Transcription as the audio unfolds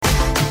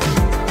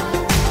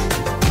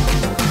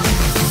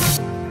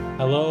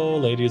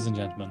ladies and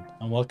gentlemen,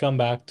 and welcome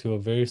back to a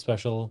very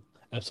special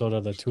episode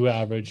of the Two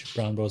Average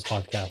Brown Bros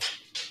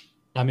podcast.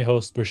 I'm your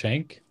host,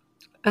 Brushank,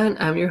 And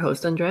I'm your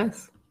host,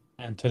 Andres.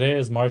 and today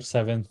is March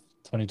 7th,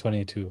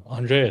 2022.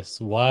 Andreas,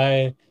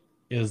 why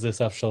is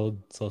this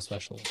episode so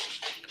special?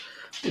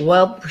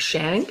 Well,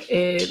 Shank,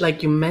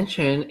 like you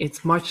mentioned,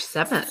 it's March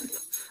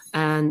 7th,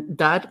 and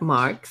that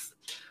marks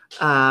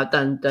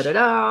dun, da, da,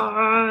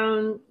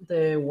 da,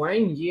 the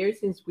 1 year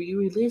since we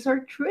released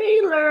our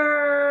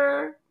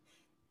trailer.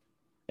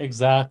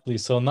 Exactly.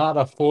 So not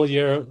a full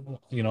year,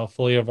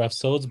 full year of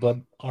episodes, but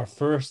our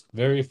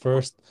very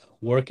first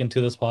work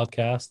into this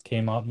podcast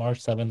came out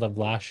March 7th of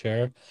last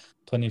year,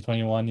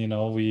 2021.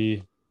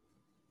 We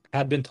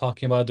had been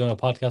talking about doing a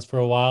podcast for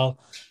a while,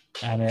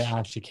 and it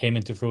actually came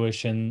into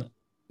fruition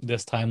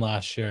this time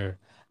last year.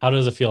 How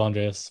does it feel,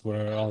 Andreas?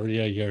 We're already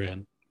a year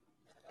in.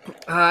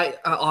 I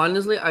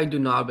honestly, I do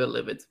not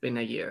believe it's been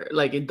a year.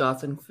 Like, it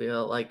doesn't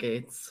feel like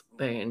it's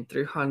been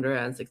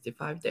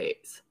 365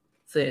 days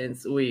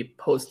since we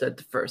posted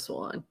the first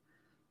one.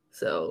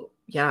 So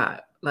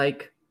yeah,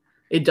 like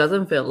it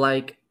doesn't feel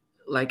like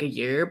a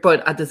year,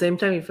 but at the same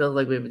time, it feels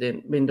like we've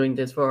been doing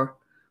this for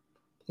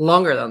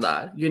longer than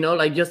that.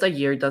 Like just a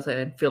year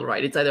doesn't feel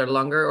right. It's either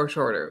longer or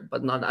shorter,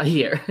 but not a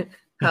year.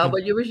 How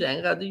about you,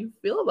 Rishang? How do you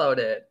feel about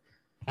it?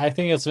 I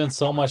think it's been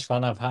so much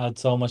fun. I've had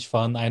so much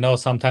fun. I know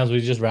sometimes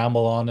we just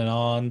ramble on and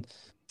on.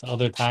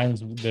 Other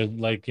times there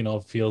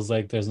feels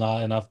like there's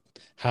not enough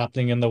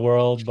happening in the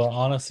world. But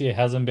honestly, it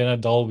hasn't been a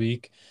dull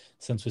week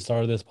since we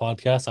started this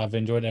podcast. I've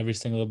enjoyed every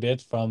single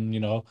bit from,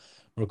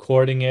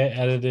 recording it,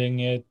 editing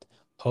it,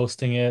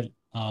 posting it,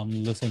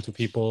 listening to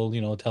people,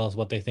 tell us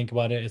what they think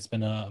about it. It's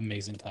been an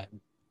amazing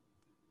time.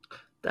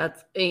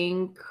 That's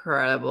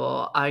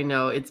incredible. I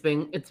know it's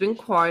been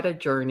quite a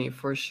journey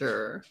for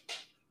sure.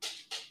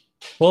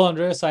 Well,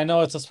 Andres, I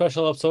know it's a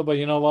special episode, but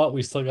you know what?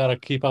 We still got to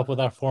keep up with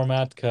our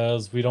format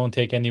because we don't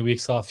take any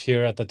weeks off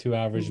here at the Two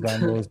Average Brown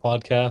Bros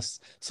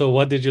podcast. So,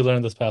 what did you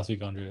learn this past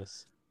week,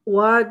 Andres?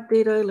 What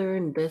did I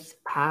learn this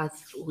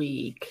past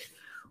week?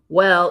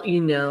 Well,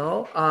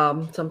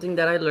 something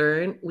that I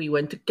learned, we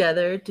went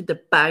together to the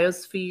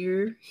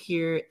biosphere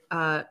here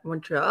at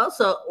Montreal.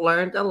 So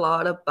learned a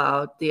lot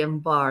about the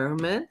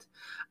environment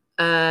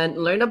and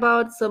learned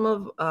about some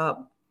of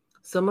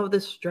the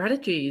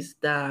strategies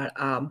that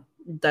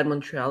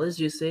Montreal is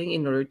using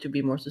in order to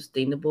be more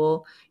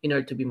sustainable, in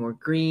order to be more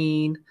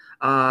green,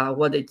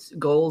 what its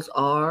goals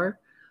are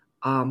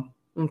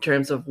in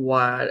terms of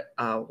what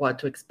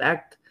to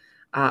expect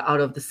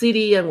out of the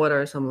city and what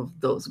are some of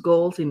those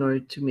goals in order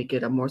to make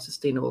it a more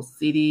sustainable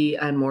city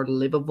and more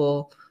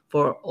livable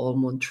for all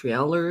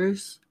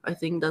Montrealers. I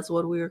think that's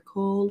what we are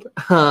called.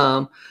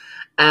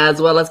 As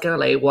well as kind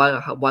of like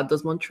what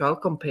does Montreal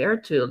compare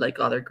to like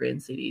other green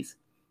cities,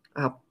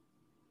 uh,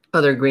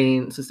 other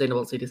green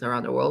sustainable cities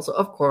around the world. So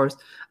of course,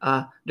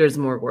 there's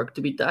more work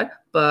to be done,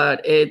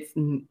 but it's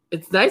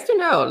nice to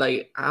know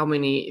like how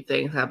many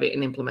things have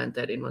been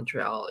implemented in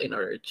Montreal in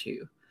order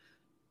to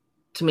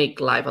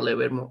make life a little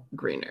bit more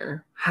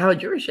greener. How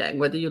about you, Shang?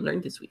 What did you learn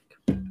this week?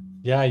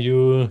 Yeah,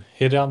 you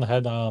hit it on the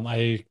head.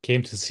 I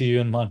came to see you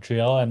in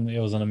Montreal, and it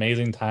was an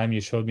amazing time.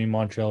 You showed me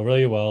Montreal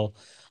really well.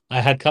 I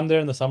had come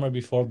there in the summer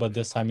before, but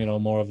this time,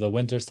 more of the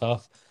winter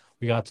stuff.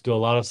 We got to do a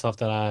lot of stuff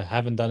that I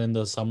haven't done in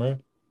the summer.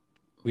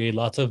 We ate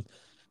lots of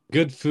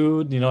good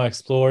food,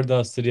 explored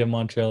the city of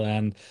Montreal.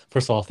 And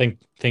first of all, thank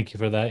you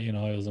for that. It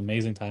was an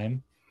amazing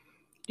time.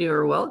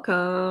 You're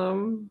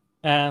welcome.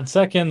 And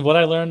second, what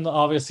I learned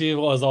obviously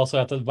was also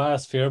at the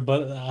Biosphere,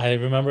 but I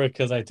remember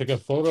because I took a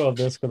photo of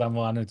this because I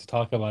wanted to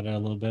talk about it a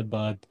little bit.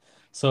 But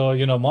so,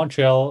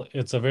 Montreal,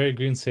 it's a very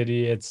green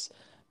city. It's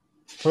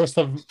first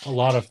of a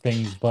lot of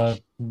things,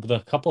 but the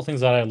couple things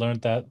that I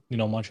learned that,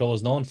 Montreal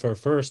was known for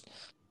first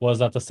was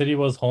that the city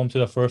was home to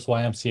the first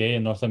YMCA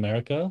in North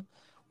America,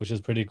 which is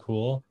pretty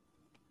cool.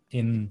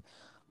 In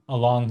a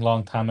long,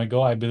 long time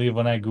ago. I believe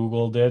when I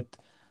Googled it,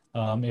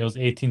 it was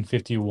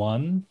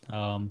 1851.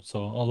 So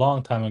a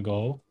long time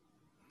ago.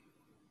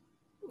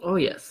 Oh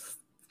yes,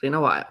 it's been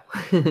a while.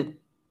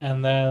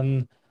 And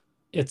then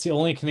it's the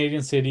only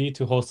Canadian city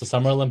to host the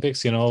Summer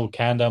Olympics.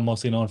 Canada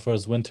mostly known for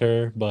its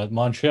winter, but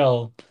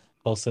Montreal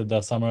hosted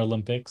the Summer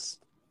Olympics.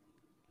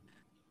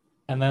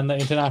 And then the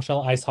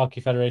International Ice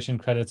Hockey Federation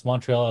credits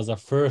Montreal as a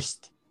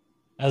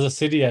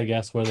city, I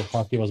guess, where the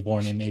hockey was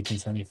born in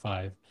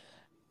 1875.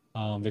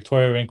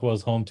 Victoria Rink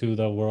was home to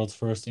the world's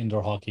first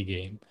indoor hockey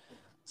game.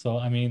 So,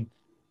 I mean,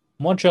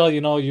 Montreal,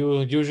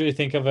 you usually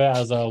think of it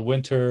as a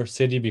winter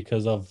city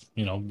because of,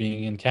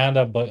 being in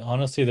Canada, but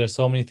honestly, there's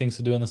so many things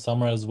to do in the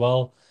summer as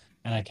well,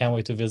 and I can't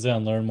wait to visit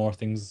and learn more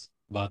things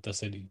about the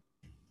city.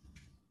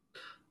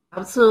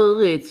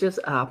 Absolutely, it's just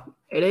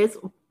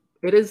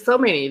it is so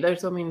many.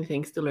 There's so many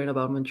things to learn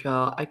about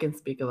Montreal. I can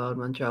speak about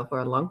Montreal for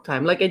a long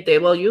time, like I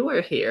did while you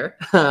were here.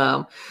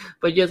 But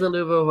just a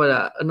little bit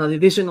of an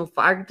additional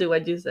fact to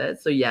what you said.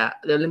 So yeah,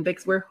 the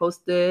Olympics were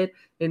hosted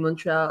in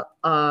Montreal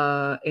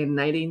in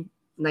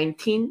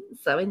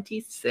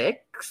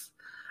 1976.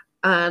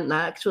 And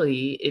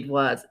actually, it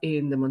was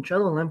in the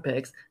Montreal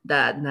Olympics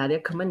that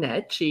Nadia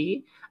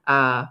Comaneci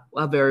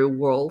a very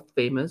world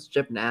famous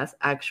gymnast,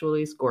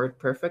 actually scored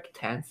perfect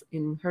tens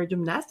in her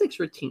gymnastics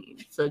routine.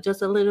 So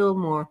just a little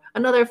more,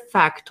 another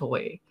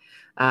factoid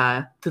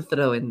to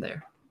throw in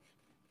there.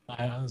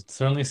 It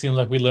certainly seems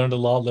like we learned a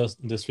lot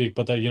this week,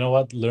 but you know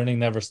what? Learning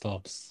never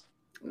stops.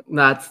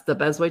 That's the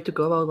best way to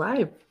go about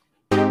life.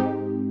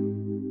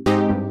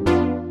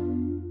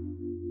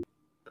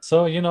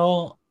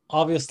 So,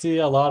 obviously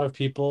a lot of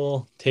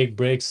people take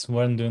breaks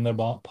when doing their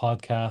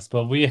podcast,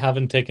 but we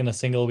haven't taken a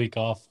single week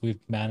off. We've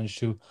managed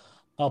to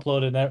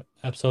upload an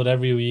episode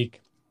every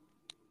week.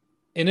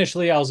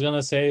 Initially, I was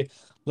gonna say,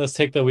 let's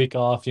take the week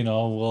off,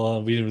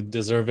 we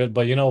deserve it.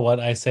 But you know what?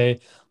 I say,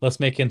 let's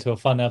make it into a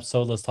fun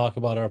episode. Let's talk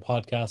about our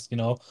podcast,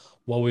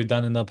 what we've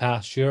done in the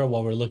past year,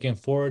 what we're looking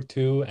forward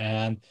to,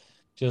 and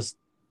just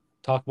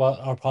talk about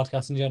our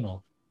podcast in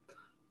general.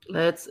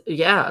 Let's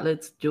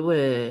do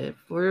it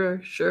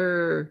for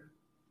sure.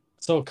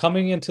 So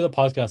coming into the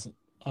podcast,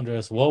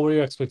 Andreas, what were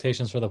your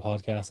expectations for the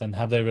podcast, and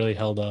have they really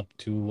held up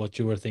to what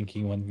you were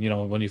thinking when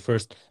you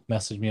first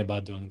messaged me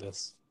about doing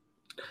this?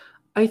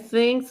 I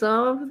think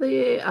I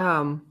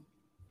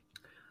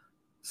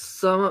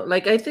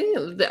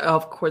think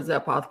of course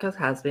the podcast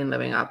has been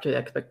living up to the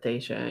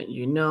expectation.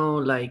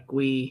 Like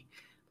we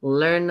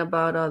learn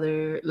about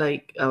other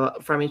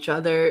from each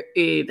other.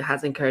 It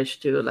has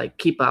encouraged to like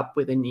keep up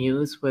with the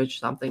news, which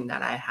something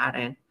that I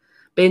hadn't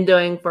been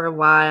doing for a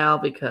while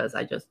because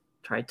I just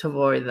tried to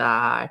avoid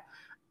that.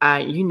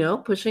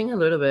 Pushing a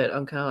little bit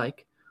on kind of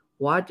like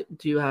what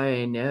do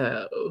I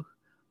know,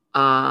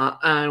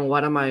 and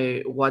what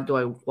do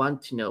I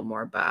want to know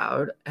more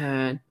about,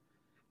 and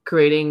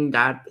creating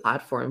that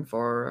platform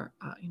for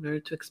in order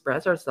to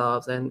express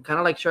ourselves and kind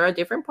of like share a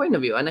different point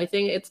of view. And I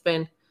think it's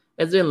been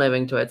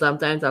living to it.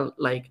 Sometimes I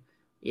like,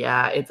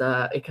 yeah,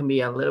 it can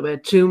be a little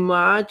bit too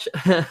much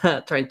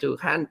trying to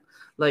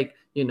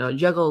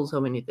juggle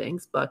so many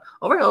things, but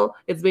overall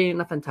it's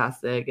been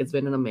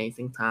an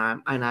amazing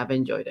time, and I've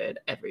enjoyed it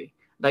every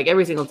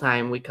single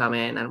time we come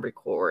in and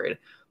record.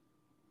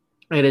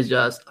 It is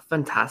just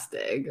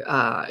fantastic.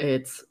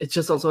 It's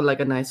just also like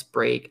a nice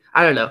break.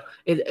 I don't know.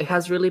 It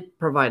has really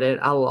provided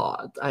a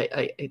lot.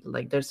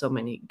 Like there's so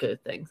many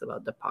good things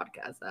about the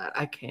podcast that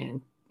I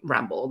can't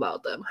ramble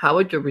about them. How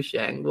would you be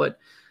sharing? What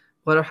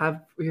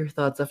have your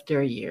thoughts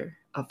after a year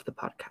of the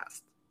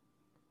podcast?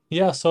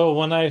 Yeah, so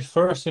when I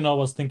first,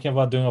 was thinking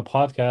about doing a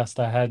podcast,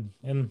 I had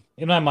in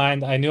my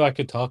mind, I knew I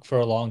could talk for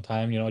a long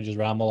time, just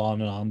ramble on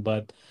and on.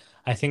 But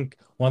I think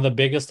one of the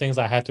biggest things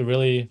I had to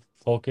really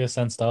focus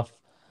and stuff,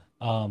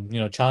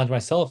 challenge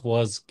myself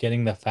was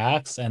getting the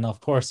facts. And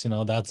of course,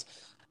 that's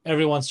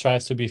everyone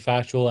strives to be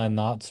factual and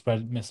not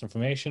spread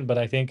misinformation. But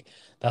I think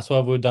that's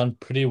what we've done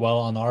pretty well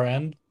on our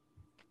end.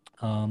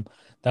 Um,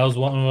 that was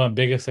one of my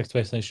biggest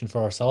expectations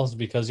for ourselves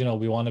because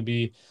we want to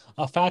be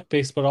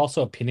fact-based but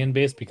also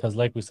opinion-based because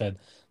like we said,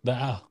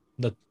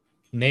 the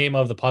name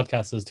of the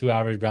podcast is Two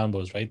Average Brown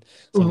Boys, right?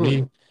 So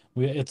Mhm.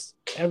 we it's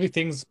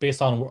everything's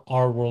based on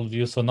our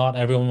worldview, so not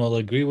everyone will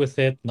agree with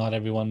it, not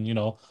everyone,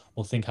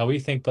 will think how we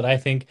think, but I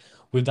think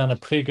we've done a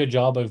pretty good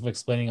job of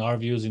explaining our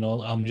views.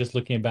 I'm just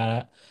looking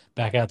back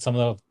at some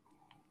of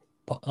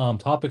the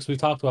topics we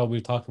talked about. We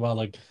talked about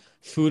like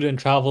food and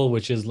travel,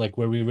 which is like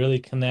where we really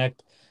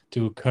connect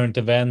to current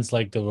events.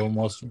 Like the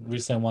most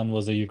recent one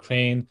was the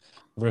Ukraine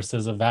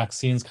versus the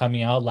vaccines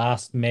coming out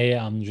last May.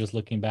 I'm just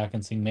looking back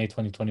and seeing May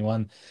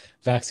 2021,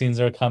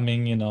 vaccines are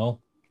coming,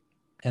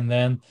 and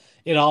then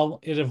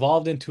it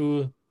evolved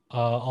into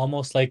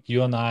almost like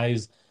you and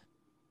I's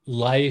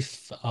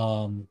life.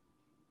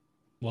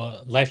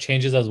 Well, life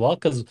changes as well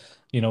because,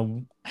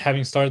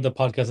 having started the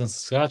podcast in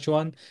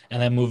Saskatchewan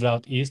and then moved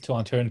out east to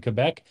Ontario and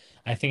Quebec,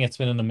 I think it's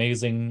been an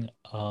amazing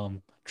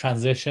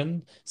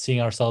transition,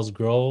 seeing ourselves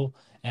grow.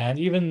 And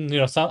even,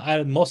 most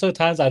of the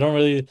times I don't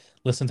really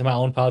listen to my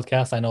own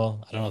podcast. I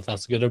don't know if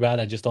that's good or bad.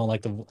 I just don't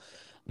like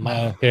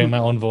my hearing my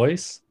own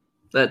voice.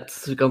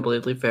 That's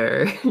completely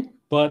fair.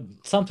 But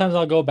sometimes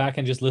I'll go back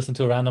and just listen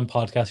to a random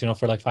podcast,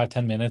 for like 5,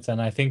 10 minutes.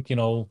 And I think,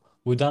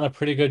 we've done a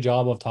pretty good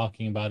job of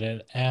talking about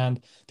it. And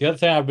the other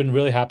thing I've been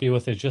really happy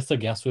with is just the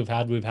guests we've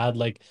had. We've had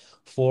like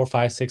 4,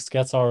 5, 6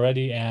 guests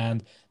already,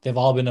 and they've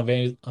all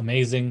been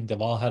amazing.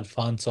 They've all had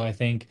fun. So I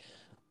think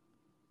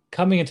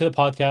coming into the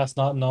podcast,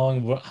 not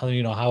knowing how,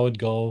 how it would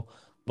go,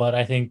 but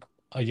I think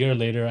a year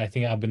later, I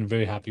think I've been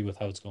very happy with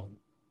how it's going.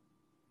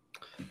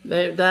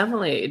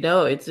 Definitely.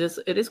 No, it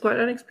is quite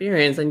an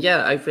experience. And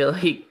yeah, I feel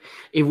like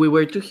if we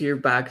were to hear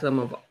back some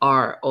of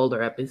our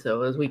older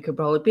episodes, we could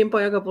probably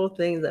pinpoint a couple of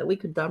things that we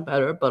could done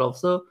better, but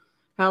also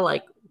how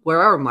like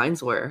where our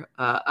minds were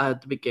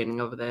at the beginning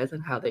of this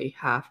and how they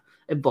have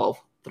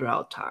evolved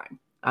throughout time.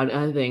 And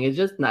I think it's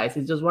just nice.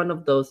 It's just one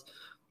of those,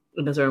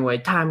 in a certain way,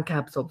 time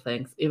capsule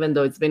things. Even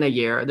though it's been a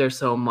year, there's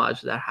so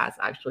much that has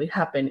actually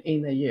happened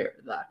in a year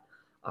that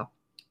uh,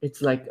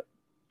 it's like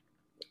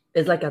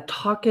it's like a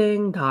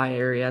talking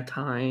diary at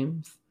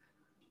times.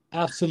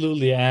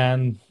 Absolutely.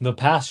 And the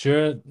past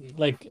year,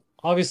 like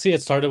obviously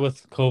it started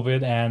with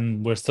COVID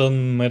and we're still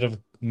in the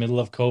middle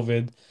of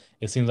COVID.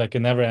 It seems like it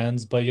never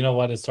ends, but you know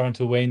what? It's starting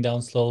to wane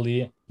down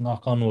slowly,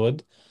 knock on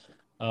wood.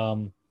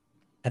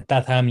 At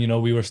that time,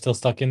 we were still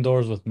stuck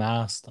indoors with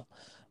masks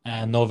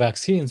and no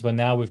vaccines, but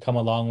now we've come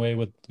a long way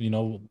with,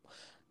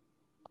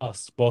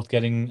 us both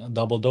getting a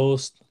double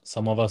dose,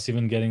 some of us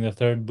even getting the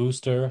third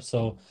booster.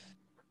 So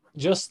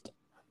just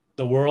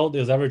the world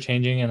is ever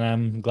changing, and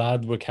I'm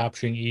glad we're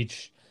capturing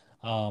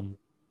um,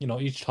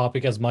 each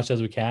topic as much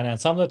as we can. And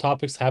some of the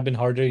topics have been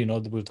harder.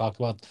 We've talked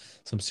about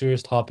some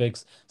serious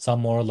topics, some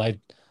more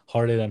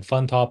light-hearted and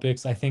fun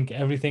topics. I think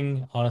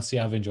everything, honestly,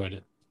 I've enjoyed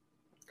it.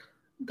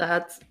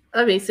 That's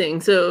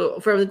amazing. So,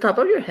 from the top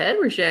of your head,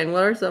 Rishang,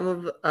 what are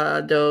some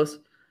of those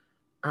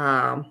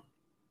um,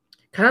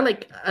 kind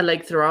of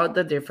like throughout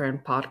the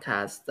different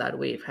podcasts that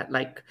we've had,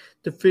 like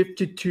the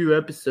 52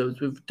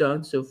 episodes we've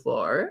done so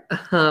far?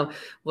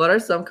 What are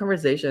some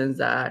conversations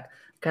that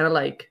kind of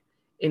like,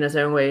 in a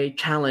certain way,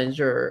 challenge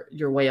your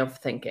way of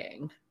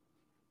thinking?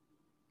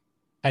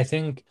 I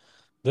think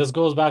this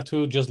goes back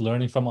to just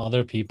learning from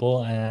other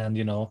people, and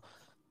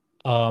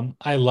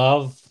I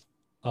love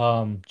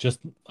just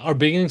our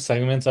beginning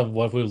segments of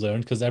what we've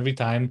learned, because every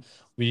time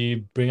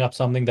we bring up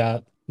something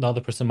that the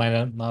other person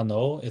might not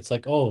know, it's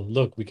like, oh,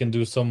 look, we can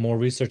do some more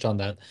research on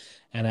that,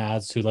 and it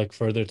adds to like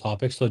further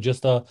topics. So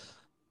just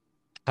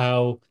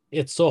how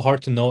it's so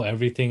hard to know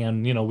everything,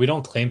 and we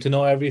don't claim to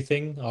know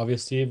everything.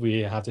 Obviously,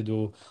 we have to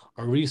do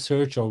our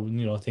research, or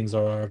things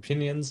are our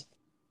opinions.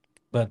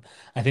 But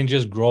I think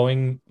just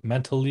growing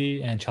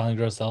mentally and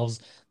challenging ourselves,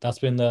 that's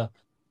been the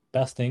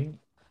best thing.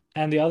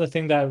 And the other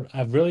thing that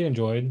I've really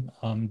enjoyed,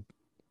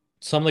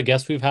 some of the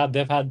guests we've had,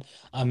 they've had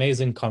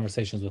amazing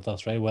conversations with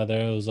us, right? Whether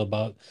it was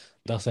about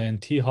Dasa and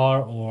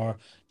Tihar or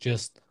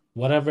just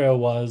whatever it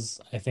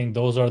was, I think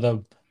those are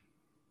the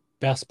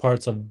best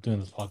parts of doing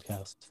this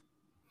podcast.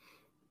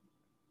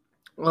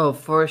 Oh,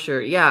 for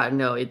sure. Yeah,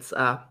 no, it's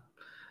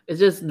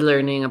just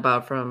learning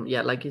about from,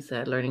 yeah, like you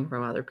said, learning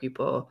from other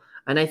people.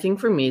 And I think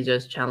for me it's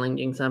just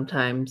challenging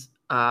sometimes,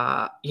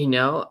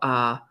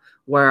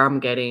 where I'm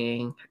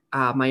getting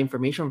my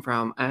information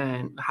from,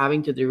 and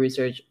having to do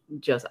research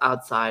just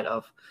outside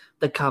of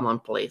the common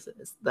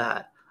places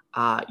that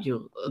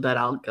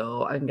I'll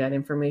go and get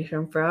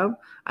information from.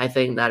 I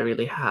think that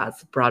really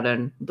has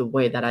broadened the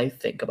way that I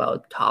think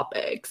about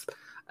topics,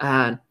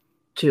 and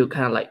to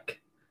kind of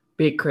like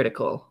be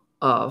critical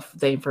of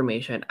the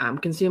information I'm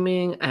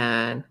consuming,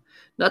 and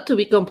not to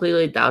be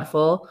completely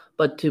doubtful,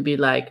 but to be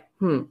like,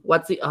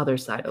 what's the other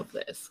side of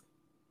this?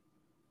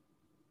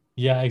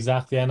 Yeah,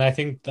 exactly. And I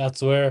think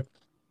that's where,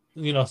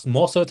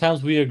 most of the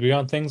times we agree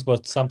on things,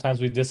 but sometimes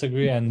we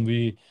disagree, and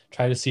we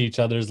try to see each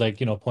other's like,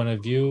 point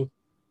of view.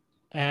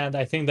 And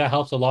I think that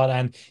helps a lot.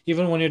 And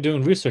even when you're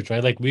doing research,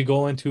 right? Like we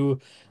go into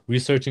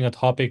researching a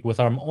topic with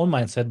our own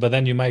mindset, but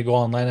then you might go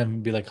online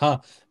and be like, huh,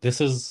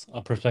 this is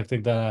a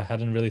perspective that I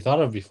hadn't really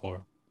thought of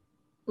before.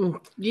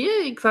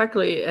 Yeah,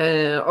 exactly.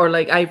 Or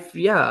like I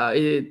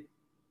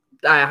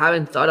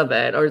haven't thought of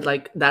it, or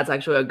like that's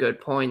actually a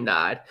good point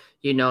that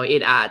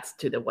it adds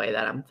to the way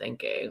that I'm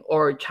thinking,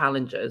 or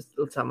challenges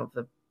some of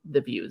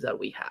the views that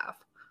we have.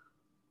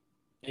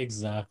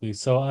 Exactly.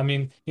 So, I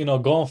mean,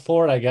 going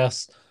forward, I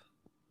guess,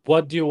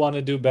 what do you want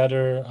to do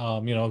better?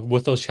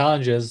 With those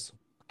challenges,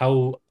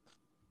 how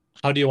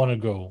how do you want to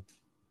grow?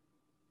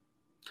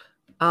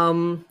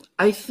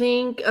 I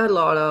think a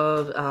lot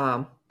of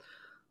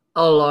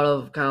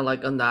kind of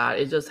like on that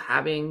is just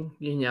having,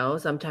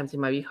 sometimes it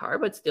might be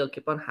hard, but still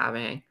keep on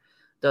having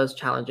those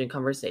challenging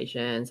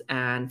conversations,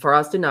 and for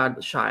us to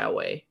not shy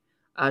away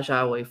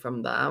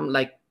from them.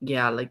 Like,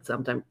 yeah, like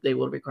sometimes they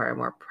will require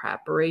more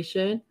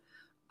preparation.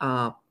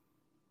 Uh,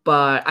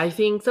 but I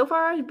think so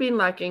far I've been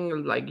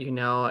lacking, like,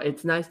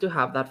 it's nice to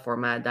have that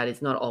format that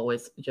is not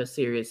always just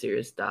serious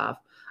stuff,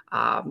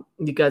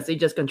 because it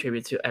just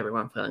contributes to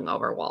everyone feeling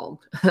overwhelmed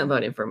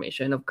about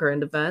information of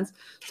current events.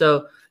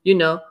 So,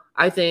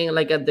 I think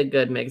like at the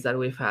good mix that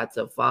we've had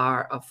so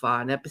far of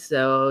fun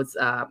episodes,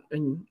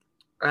 and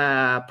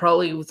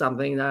probably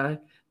something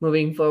that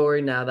moving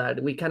forward, now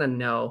that we kind of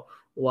know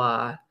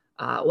what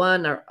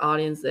one, our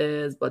audience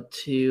is, but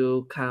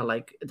two, kind of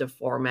like the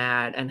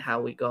format and how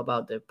we go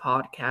about the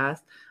podcast.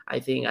 I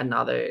think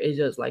another is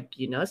just like,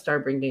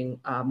 start bringing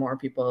more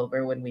people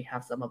over when we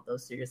have some of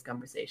those serious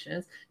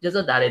conversations, just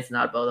so that it's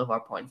not both of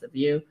our points of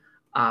view,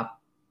 uh,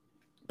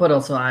 but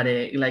also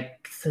adding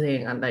like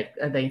seeing and like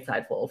the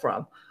insightful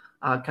from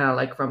kind of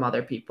like from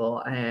other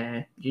people,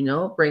 and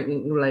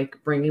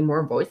bringing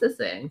more voices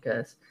in,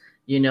 because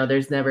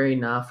there's never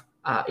enough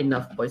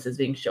voices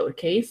being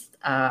showcased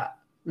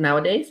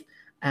nowadays,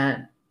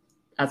 and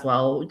as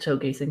well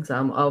showcasing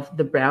some of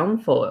the brown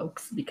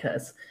folks,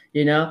 because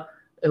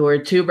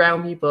we're two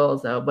brown people,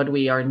 so but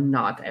we are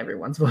not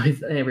everyone's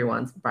voice,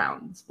 everyone's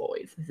brown's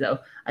voice. So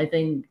I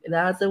think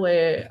that's the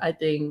way I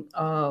think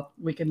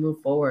we can move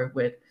forward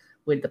with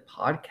the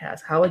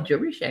podcast. How about you,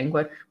 Rishang?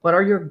 What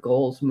are your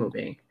goals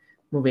moving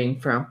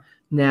from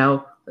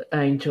now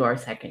into our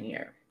second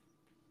year?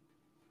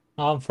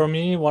 For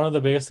me, one of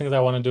the biggest things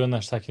I want to do in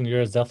the second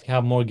year is definitely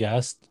have more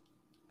guests.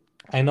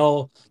 I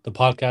know the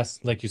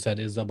podcast, like you said,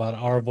 is about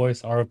our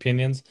voice, our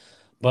opinions,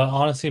 but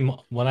honestly,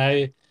 when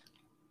I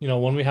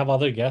when we have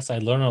other guests, I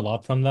learn a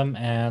lot from them,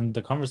 and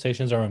the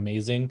conversations are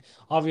amazing.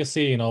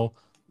 Obviously,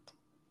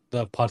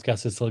 the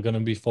podcast is still going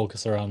to be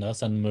focused around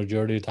us, and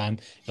majority of the time,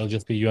 it'll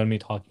just be you and me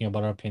talking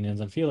about our opinions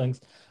and feelings.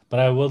 But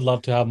I would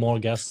love to have more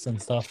guests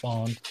and stuff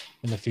on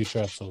in the future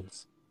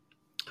episodes.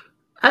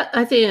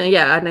 I think,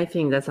 yeah, and I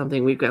think that's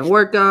something we can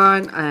work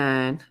on,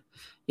 and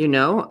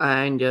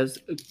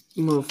just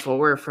move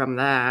forward from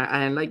there.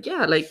 And like,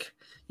 yeah, like,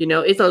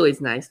 it's always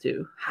nice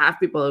to have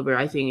people over.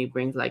 I think it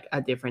brings like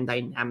a different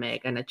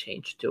dynamic and a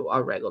change to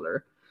our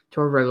regular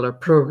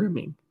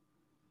programming.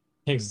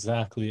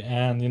 Exactly.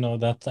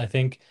 And that's I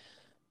think,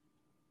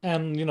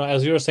 and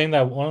as you were saying,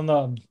 that one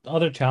of the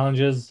other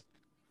challenges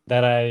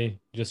that I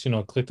just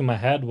clicked in my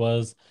head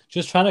was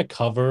just trying to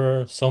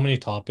cover so many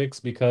topics,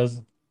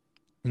 because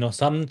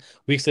some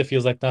weeks it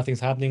feels like nothing's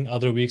happening,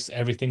 other weeks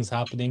everything's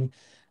happening,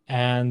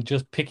 and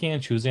just picking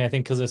and choosing. I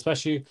think because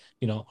especially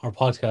our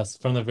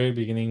podcast from the very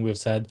beginning, we've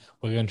said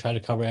we're going to try to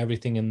cover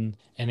everything and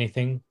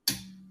anything,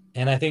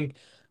 and I think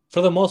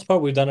for the most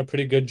part we've done a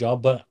pretty good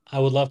job. But I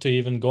would love to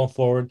even go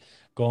forward,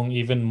 going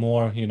even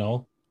more,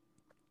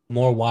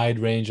 more wide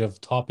range of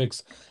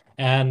topics.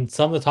 And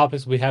some of the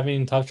topics we haven't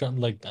even touched on,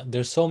 like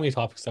there's so many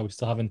topics that we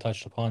still haven't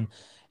touched upon,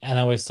 and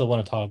I would still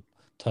want to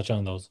touch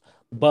on those.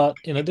 But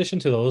in addition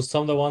to those,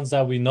 some of the ones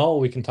that we know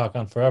we can talk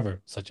on forever,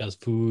 such as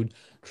food,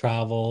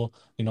 travel,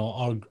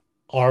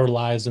 our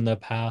lives in the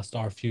past,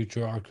 our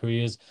future, our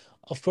careers.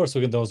 Of course,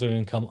 those are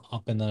going to come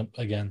up and up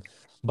again.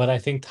 But I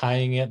think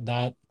tying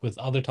that with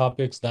other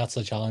topics, that's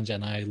a challenge,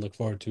 and I look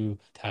forward to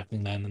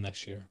tackling that in the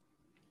next year.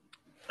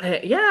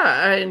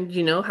 Yeah, and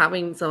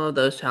having some of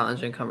those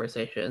challenging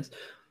conversations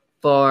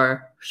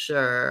for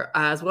sure,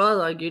 as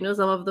well as like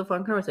some of the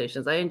fun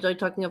conversations. I enjoy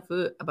talking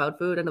about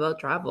food and about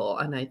travel,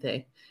 and I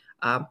think,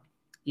 um,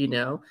 you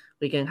know,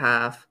 we can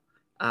have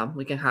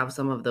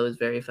some of those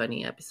very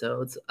funny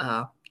episodes,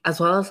 as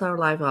well as our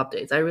live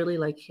updates. I really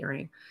like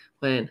hearing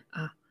when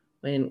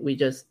we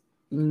just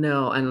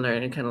know and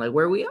learn and kind of like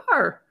where we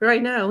are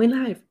right now in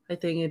life. I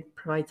think it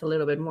provides a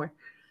little bit more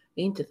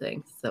into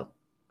things. So,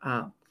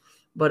 uh,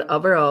 but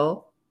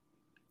overall,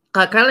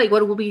 kind of like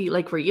what will be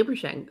like for you,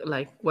 Prashant?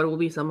 Like, what will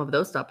be some of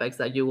those topics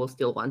that you will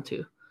still want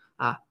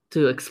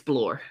to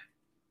explore?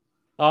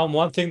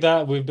 One thing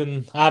that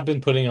I've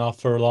been putting off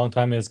for a long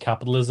time is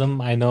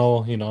capitalism. I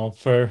know,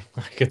 for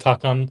I could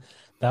talk on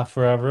that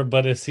forever,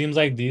 but it seems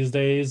like these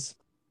days,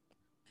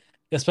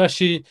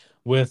 especially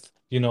with,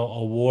 a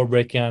war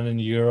breaking out in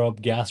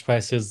Europe, gas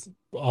prices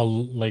are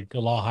like a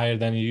lot higher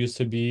than it used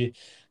to be.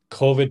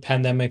 COVID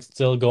pandemic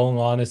still going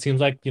on. It seems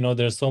like,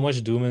 there's so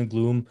much doom and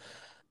gloom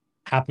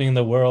happening in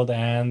the world,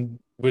 and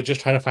we're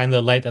just trying to find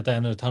the light at the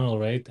end of the tunnel,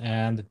 right?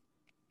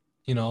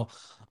 You know,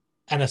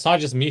 and it's not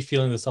just me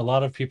feeling this. A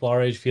lot of people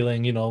our age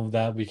feeling,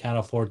 that we can't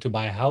afford to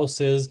buy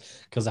houses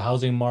because the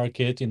housing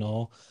market,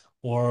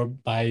 or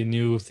buy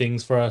new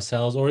things for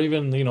ourselves, or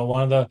even,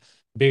 one of the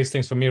biggest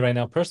things for me right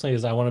now personally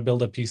is I want to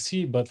build a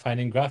PC, but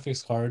finding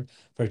graphics card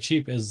for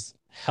cheap is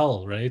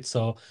hell, right?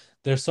 So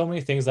there's so many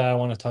things that I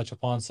want to touch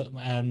upon,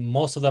 and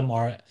most of them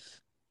are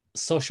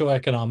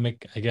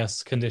socioeconomic, I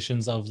guess,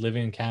 conditions of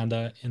living in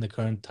Canada in the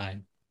current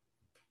time.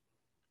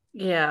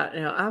 Yeah,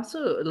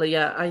 absolutely.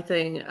 Yeah, I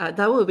think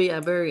that would be a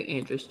very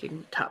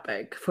interesting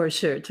topic for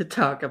sure to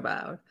talk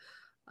about.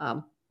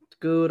 Um,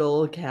 Good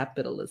old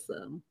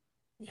capitalism.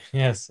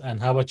 Yes, and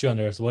how about you,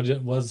 Andres? What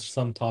was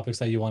some topics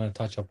that you want to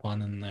touch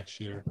upon in the next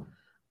year?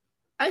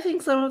 I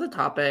think some of the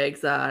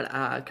topics that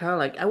kind of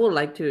like I would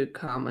like to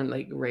come and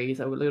like raise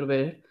a little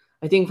bit.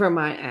 I think from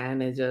my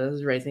end is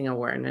just raising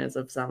awareness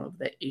of some of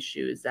the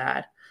issues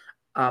uh,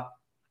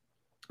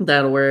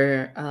 that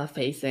we're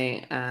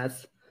facing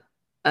as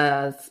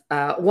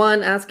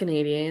one as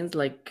Canadians,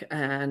 like,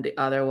 and the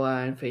other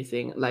one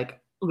facing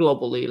like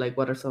globally, like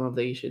what are some of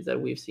the issues that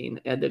we've seen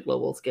at the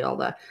global scale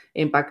that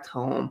impact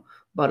home,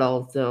 but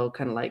also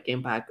kind of like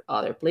impact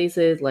other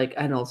places, like,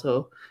 and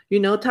also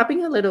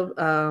tapping a little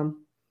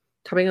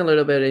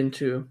bit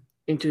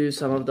into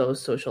some of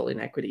those social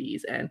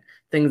inequities and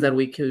things that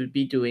we could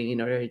be doing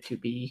in order to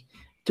be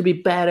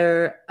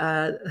better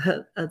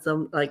at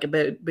some like a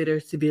bit better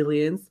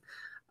civilians.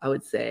 I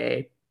would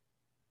say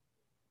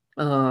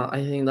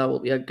I think that will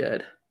be a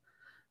good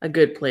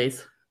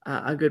place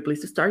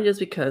to start, just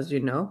because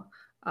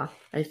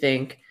I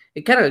think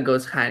it kind of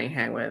goes hand in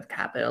hand with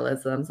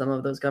capitalism, some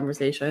of those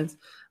conversations,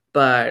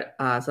 but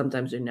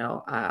sometimes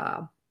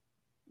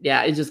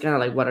yeah, it's just kind of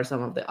like what are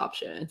some of the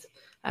options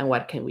and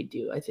what can we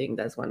do. I think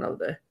that's one of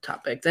the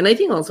topics, and I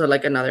think also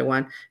like another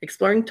one,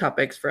 exploring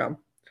topics from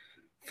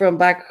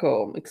back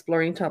home,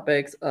 exploring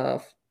topics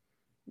of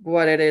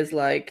what it is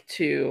like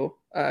to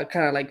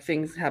kind of like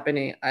things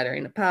happening either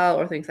in Nepal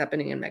or things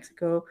happening in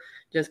Mexico,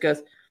 just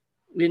because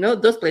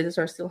those places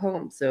are still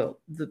home. So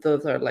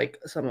those are like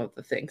some of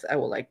the things I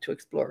would like to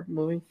explore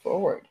moving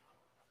forward.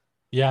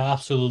 Yeah,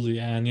 absolutely.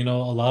 And a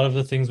lot of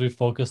the things we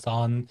focused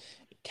on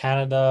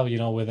Canada,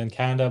 within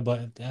Canada,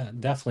 but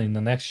definitely in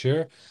the next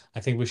year, I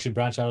think we should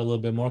branch out a little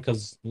bit more,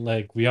 because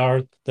like we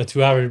are the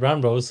two average brown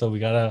bros, so we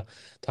gotta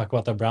talk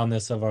about the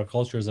brownness of our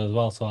cultures as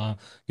well. So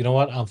you know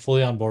what? I'm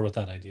fully on board with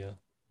that idea.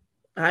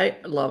 I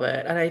love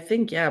it, and I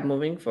think yeah,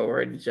 moving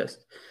forward,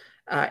 just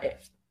uh,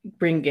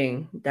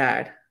 bringing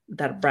that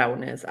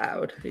brownness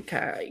out.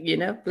 Because,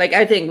 like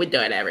I think we do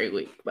it every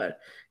week, but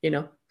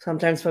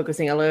sometimes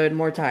focusing a little bit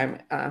more time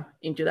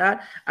into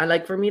that. And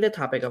like for me, the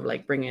topic of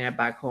like bringing it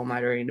back home,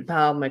 either in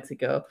Nepal,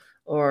 Mexico,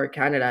 or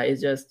Canada,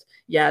 is just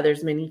yeah.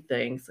 There's many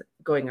things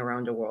going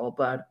around the world,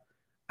 but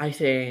I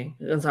think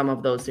on some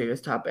of those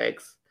serious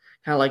topics,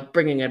 kind of like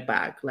bringing it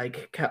back,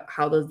 like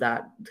how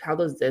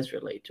does this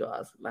relate to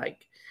us,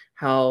 like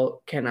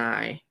how can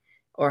I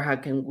or how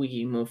can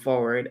we move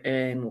forward,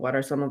 and what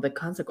are some of the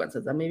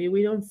consequences that maybe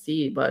we don't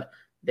see but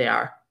they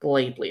are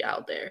blatantly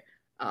out there,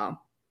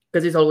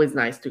 because it's always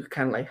nice to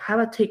kind of like have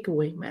a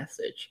takeaway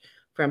message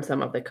from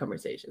some of the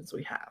conversations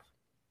we have.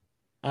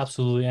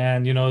 Absolutely.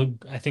 And,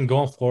 I think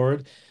going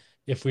forward,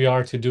 if we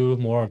are to do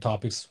more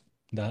topics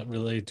that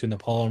relate to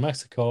Nepal or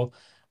Mexico,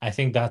 I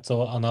think that's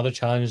another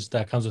challenge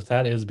that comes with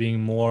that is being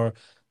more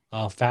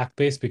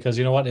fact-based because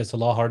you know what? It's a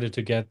lot harder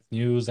to get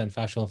news and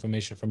factual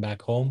information from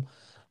back home,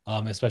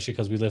 especially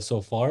because we live so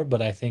far.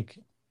 But I think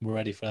we're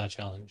ready for that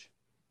challenge.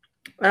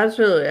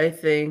 Absolutely. I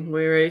think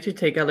we're ready to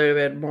take a little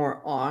bit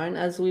more on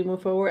as we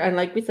move forward. And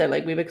like we said,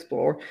 like we've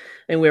explored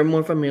and we're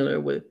more familiar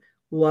with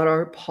what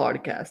our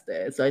podcast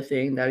is. I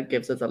think that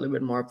gives us a little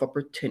bit more of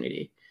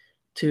opportunity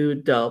to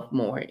delve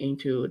more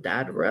into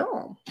that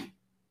realm.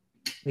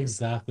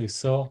 Exactly.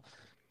 So,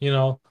 you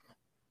know,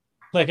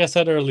 like I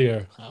said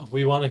earlier,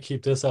 we want to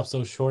keep this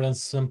episode short and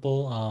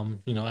simple,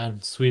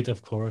 and sweet,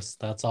 of course.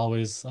 That's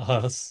always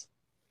us.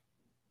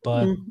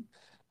 But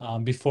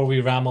Mm. before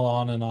we ramble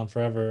on and on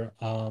forever,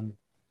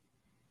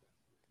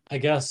 I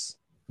guess,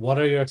 what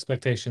are your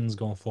expectations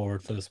going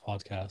forward for this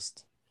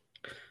podcast?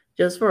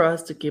 Just for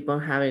us to keep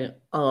on having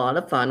a lot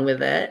of fun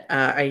with it.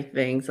 I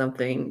think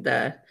something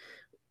that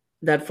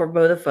for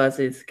both of us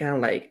is kind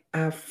of like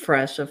a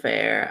fresh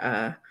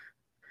affair.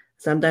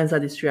 Sometimes a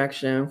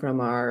distraction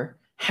from our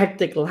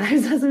hectic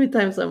lives as many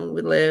times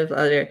we live,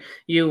 either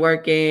you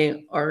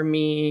working or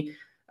me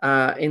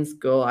in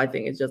school. I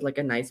think it's just like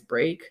a nice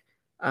break.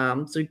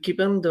 So keep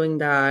on doing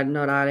that,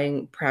 not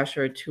adding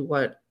pressure to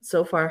what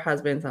so far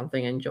has been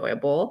something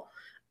enjoyable.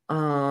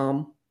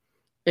 um,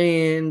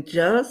 and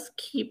just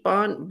keep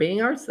on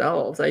being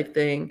ourselves. I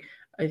think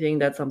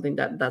that's something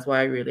that's why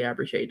I really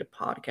appreciate the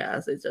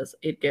podcast. It's just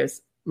it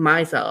gives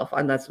myself,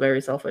 and that's very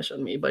selfish of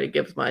me, but it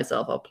gives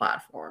myself a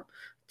platform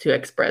to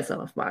express some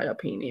of my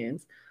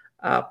opinions.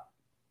 uh,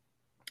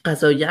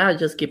 so yeah,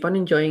 just keep on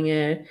enjoying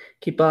it,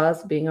 keep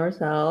us being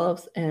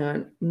ourselves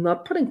and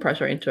not putting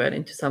pressure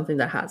into something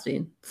that has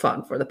been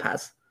fun for the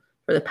past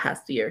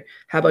year.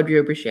 How about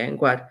you, Brian?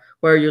 What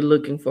are you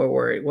looking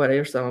forward? What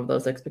are some of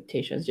those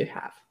expectations you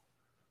have?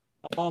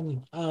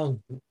 Um,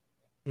 um,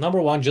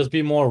 Number one, just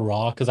be more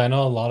raw because I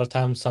know a lot of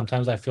times,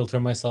 sometimes I filter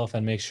myself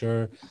and make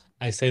sure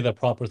I say the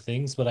proper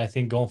things. But I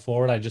think going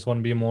forward, I just want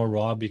to be more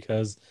raw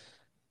because,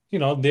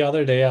 the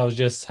other day I was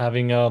just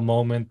having a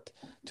moment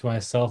to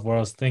myself where I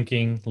was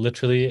thinking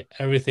literally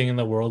everything in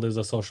the world is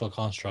a social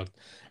construct.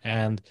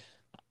 And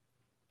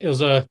it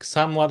was a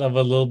somewhat of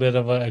a little bit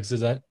of an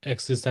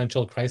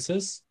existential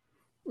crisis.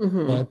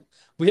 Hmm.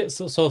 But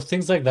so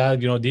things like that,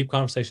 deep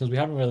conversations we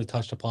haven't really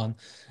touched upon,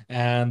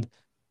 and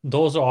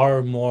those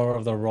are more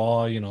of the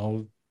raw,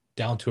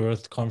 down to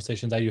earth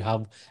conversations that you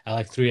have at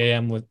like 3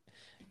 a.m. with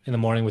in the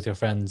morning with your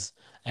friends.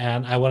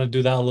 And I want to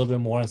do that a little bit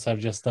more instead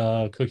of just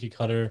cookie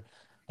cutter,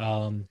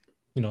 um,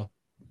 you know,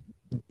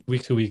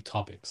 week to week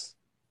topics.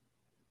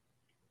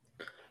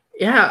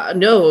 Yeah,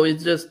 no,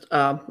 it's just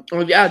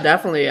well, yeah,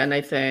 definitely. And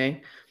I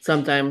think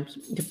sometimes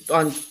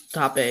on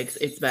topics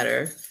it's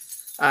better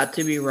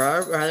to be raw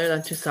rather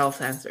than to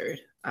self-censor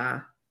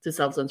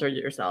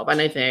yourself.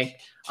 And I think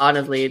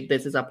honestly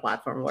this is a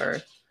platform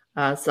where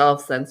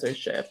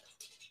self-censorship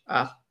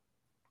uh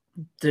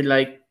to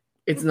like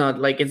it's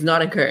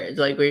not encouraged.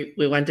 Like we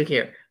want to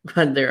hear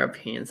what their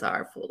opinions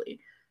are fully.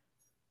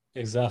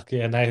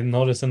 Exactly. And I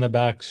noticed in the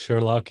back,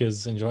 Sherlock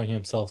is enjoying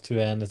himself too,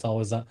 and it's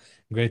always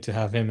great to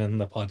have him in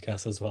the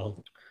podcast as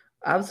well.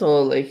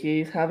 Absolutely.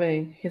 He's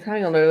having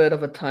a little bit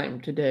of a time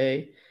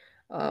today.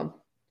 Um,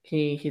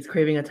 he's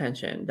craving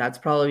attention. That's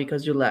probably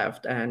because you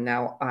left, and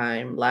now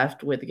I'm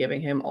left with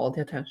giving him all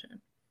the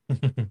attention.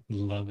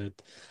 Love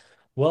it.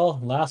 Well,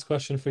 last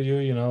question for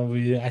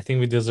you. I think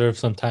we deserve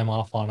some time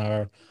off on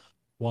our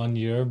 1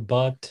 year,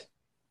 but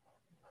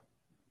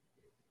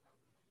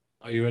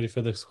are you ready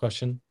for this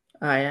question?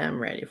 I am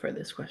ready for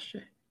this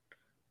question.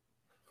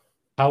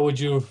 How would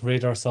you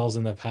rate ourselves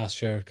in the past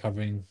year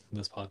covering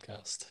this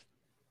podcast?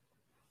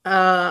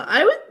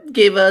 I would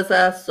give us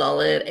a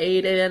solid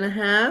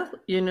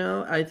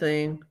 8.5. I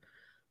think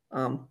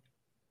um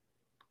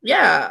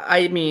yeah,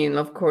 I mean,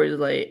 of course,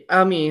 like,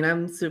 I mean,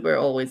 I'm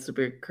always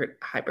super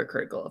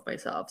hypercritical of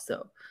myself.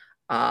 So,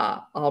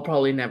 I'll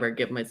probably never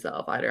give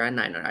myself either a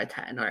 9 or a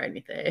 10 or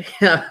anything,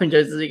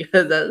 just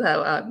because that's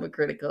how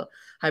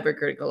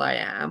hypercritical I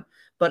am.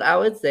 But I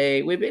would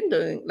say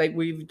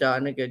we've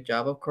done a good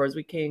job. Of course,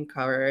 we can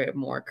cover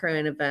more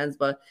current events,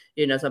 but,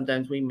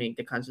 sometimes we make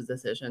the conscious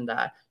decision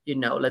that,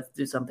 let's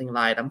do something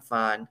light and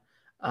fun,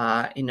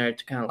 in order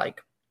to kind of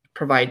like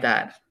provide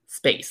that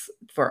space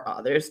for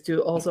others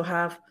to also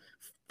have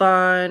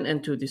fun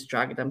and to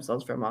distract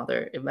themselves from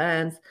other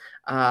events.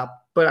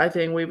 But I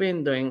think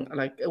we've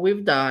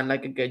done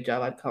like a good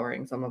job at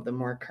covering some of the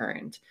more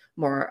current,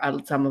 more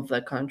some of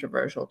the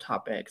controversial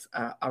topics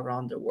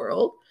around the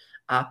world.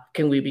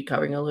 Can we be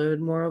covering a little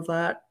bit more of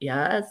that?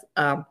 Yes.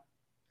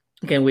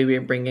 Can we be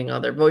bringing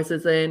other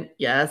voices in?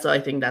 Yeah. So I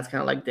think that's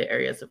kind of like the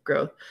areas of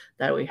growth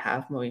that we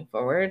have moving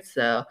forward.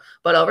 So,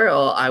 but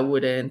overall, I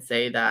wouldn't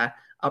say that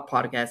our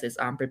podcast is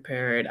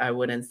unprepared. I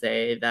wouldn't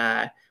say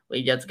that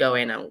we just go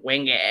in and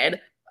wing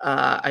it.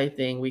 I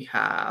think we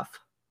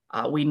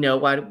know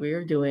what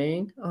we're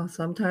doing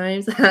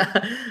sometimes,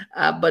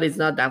 but it's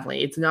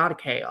not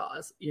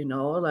chaos,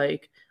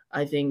 like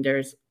I think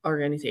there's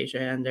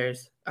organization,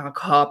 there's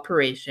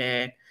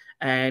cooperation,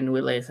 and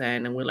we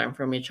listen and we learn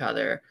from each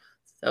other.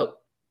 So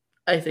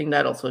I think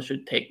that also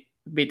should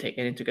be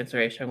taken into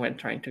consideration when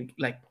trying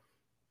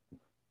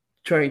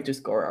to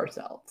score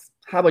ourselves.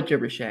 How about you,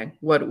 Rishang?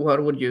 What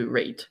would you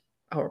rate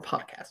our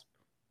podcast?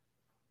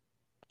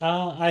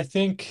 I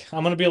think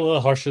I'm gonna be a little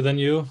harsher than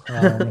you.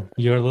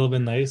 You're a little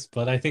bit nice,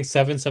 but I think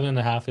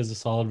 7.5 is a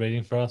solid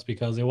rating for us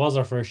because it was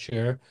our first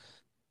year.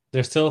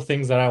 There's still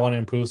things that I want to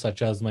improve,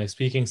 such as my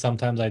speaking.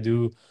 Sometimes I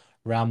do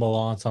ramble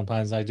on,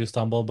 sometimes I do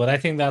stumble, but I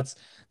think that's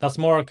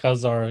more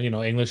because our,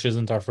 English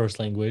isn't our first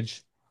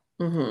language.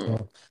 Mm-hmm.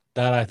 So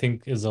that I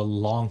think is a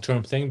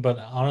long-term thing. But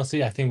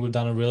honestly, I think we've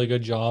done a really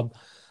good job.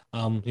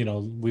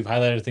 We've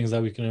highlighted things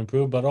that we can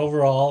improve, but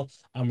overall,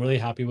 I'm really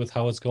happy with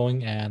how it's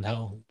going and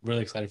how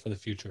really excited for the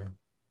future.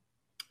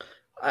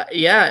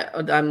 Yeah,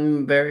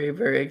 I'm very,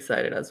 very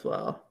excited as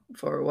well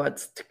for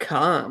what's to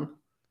come.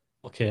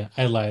 Okay,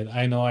 I lied.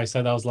 I know I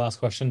said that was the last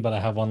question, but I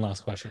have one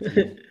last question for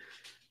you.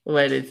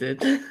 What is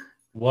it?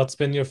 What's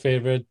been your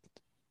favorite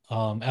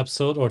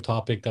episode or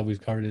topic that we've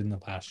covered in the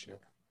past year?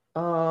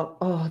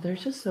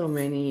 There's just so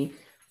many.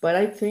 But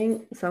I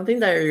think something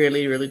that I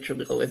really, really,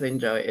 truly always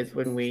enjoy is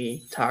when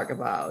we talk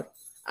about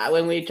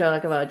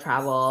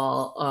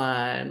travel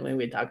and when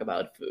we talk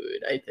about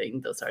food. I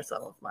think those are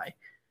some of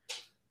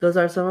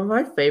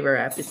my favorite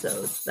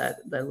episodes that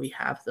we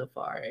have so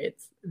far.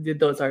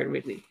 Those are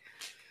really,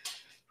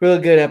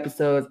 really good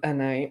episodes,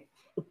 and I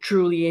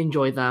truly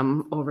enjoy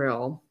them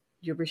overall.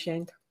 You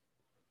appreciate?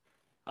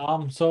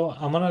 So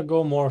I'm gonna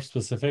go more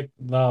specific.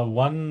 The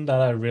one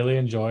that I really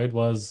enjoyed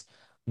was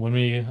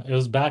it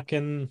was back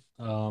in,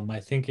 I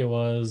think it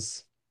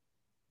was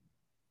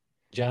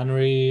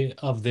January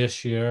of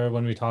this year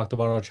when we talked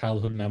about our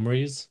childhood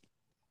memories.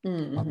 I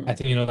Mm-hmm.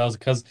 think, that was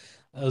because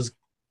it was,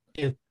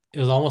 it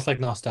was almost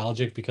like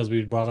nostalgic because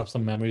we brought up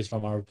some memories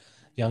from our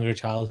younger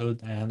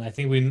childhood. And I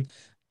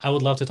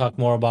would love to talk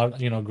more about,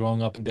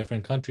 growing up in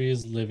different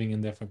countries, living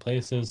in different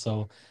places.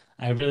 So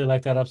I really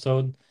like that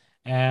episode.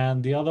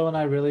 And the other one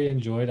I really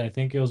enjoyed, I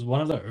think it was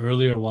one of the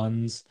earlier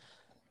ones.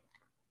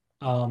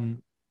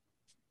 Um,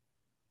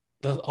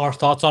 our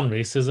thoughts on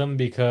racism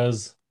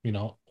because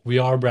we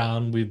are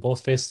brown, we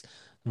both face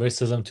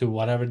racism to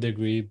whatever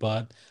degree,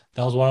 but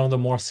that was one of the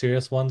more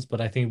serious ones. But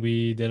I think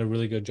we did a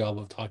really good job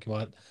of talking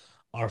about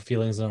our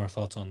feelings and our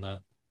thoughts on that.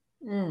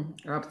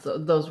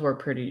 Those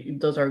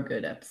are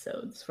good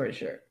episodes for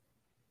sure.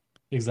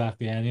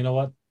 Exactly. And you know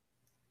what,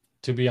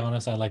 to be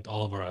honest, I liked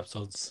all of our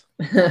episodes.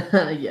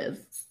 Yes.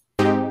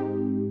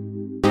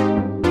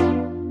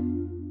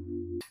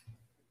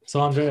 So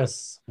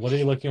Andreas, what are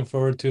you looking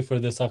forward to for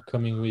this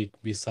upcoming week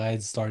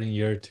besides starting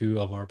year 2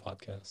 of our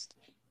podcast?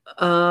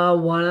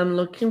 What I'm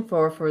looking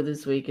for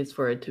this week is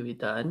for it to be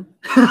done.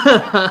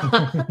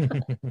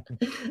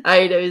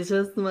 I know it's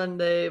just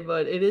Monday,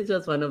 but it is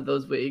just one of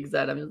those weeks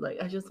that I'm just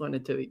like, I just want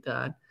it to be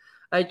done.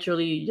 I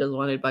truly just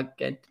want it back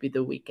again to be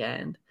the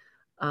weekend.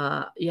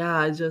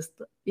 That's just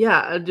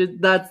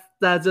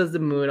the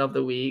mood of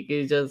the week.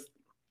 It's just,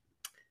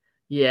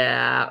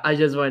 yeah, I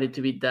just want it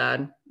to be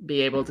done.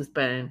 Be able to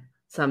spend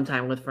some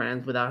time with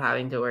friends without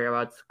having to worry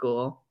about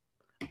school.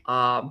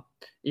 um,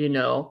 you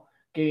know,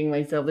 giving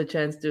myself the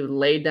chance to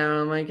lay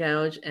down on my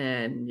couch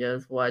and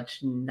just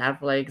watch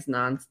Netflix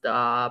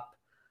nonstop,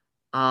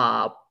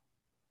 uh,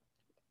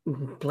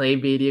 play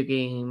video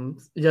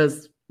games.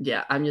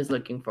 I'm just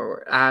looking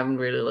forward. I'm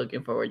really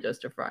looking forward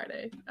just to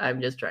Friday.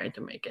 I'm just trying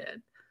to make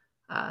it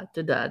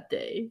to that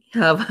day.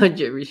 How about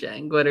you,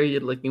 Rishang? What are you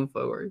looking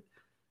forward?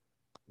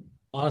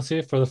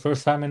 Honestly, for the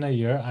first time in a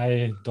year,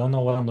 I don't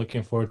know what I'm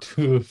looking forward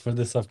to for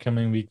this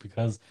upcoming week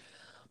because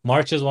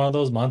March is one of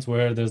those months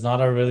where there's not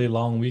a really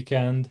long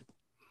weekend.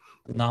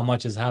 Not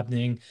much is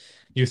happening.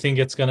 You think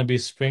it's gonna be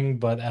spring,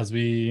 but as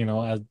we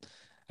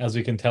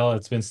can tell,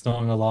 it's been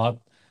snowing a lot.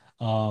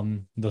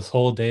 This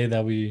whole day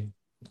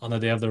on the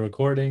day of the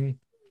recording,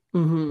 it's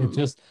Mm-hmm.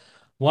 just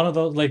one of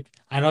those, like,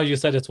 I know you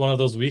said it's one of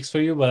those weeks for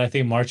you, but I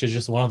think March is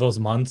just one of those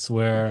months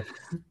where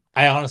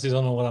I honestly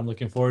don't know what I'm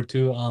looking forward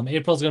to.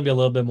 April's gonna be a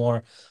little bit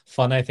more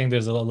fun. I think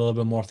there's a little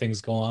bit more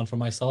things going on for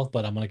myself,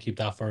 but I'm gonna keep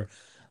that for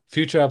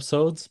future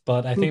episodes.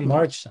 But I think Mm-hmm.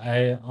 March,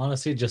 I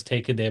honestly just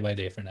take it day by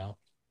day for now.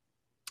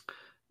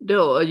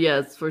 No,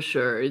 yes, for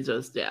sure. It's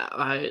just yeah,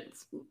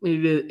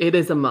 it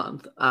is a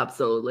month,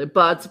 absolutely.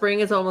 But spring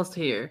is almost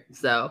here,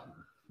 so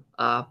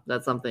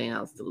that's something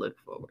else to look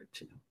forward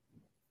to.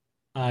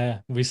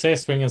 We say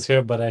spring is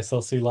here, but I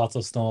still see lots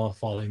of snow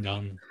falling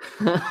down.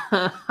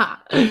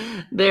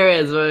 There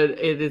is, but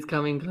it is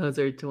coming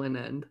closer to an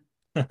end.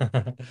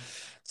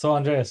 So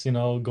Andreas,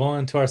 going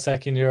into our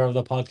second year of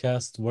the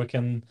podcast,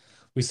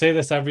 we say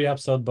this every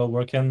episode, but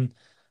where can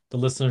the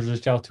listeners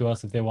reach out to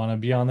us if they want to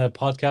be on the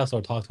podcast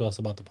or talk to us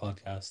about the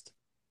podcast?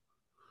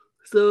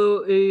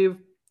 So if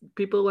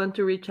people want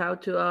to reach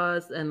out to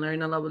us and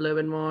learn a little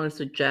bit more,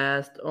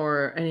 suggest,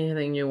 or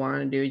anything you want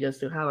to do just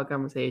to have a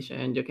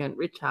conversation, you can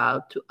reach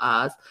out to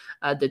us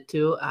at the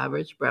Two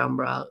Average Brown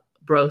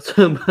Bros.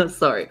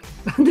 Sorry,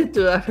 the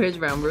Two Average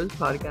Brown Bros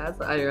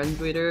podcast, either on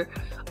Twitter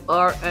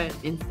or on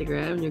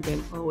Instagram. You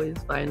can always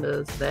find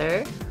us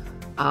there.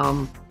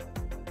 Um,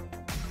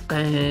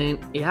 and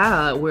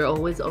yeah, we're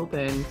always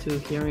open to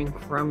hearing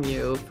from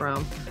you,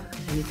 from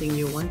anything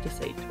you want to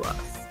say to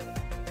us.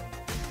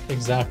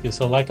 Exactly.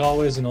 So like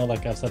always,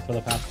 like I've said for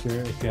the past year,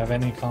 if you have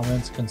any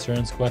comments,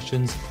 concerns,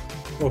 questions,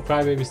 or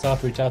crybaby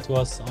stuff, reach out to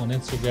us on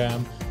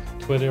Instagram,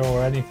 Twitter,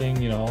 or anything,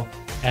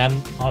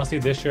 And honestly,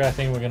 this year I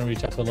think we're gonna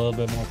reach out to a little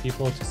bit more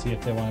people to see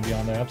if they want to be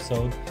on their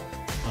episode.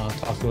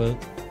 Talk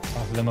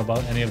to them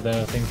about any of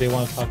the things they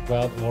want to talk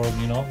about, or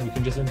we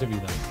can just interview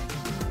them.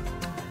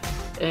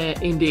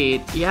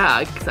 Indeed, yeah,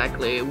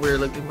 exactly. We're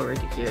looking forward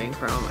to hearing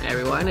from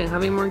everyone and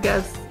having more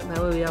guests. That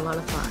will be a lot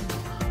of fun.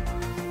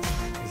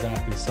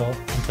 Exactly. So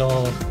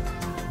until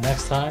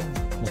next time,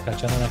 we'll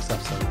catch you on the next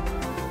episode.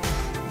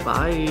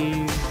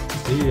 Bye.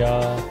 See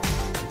ya.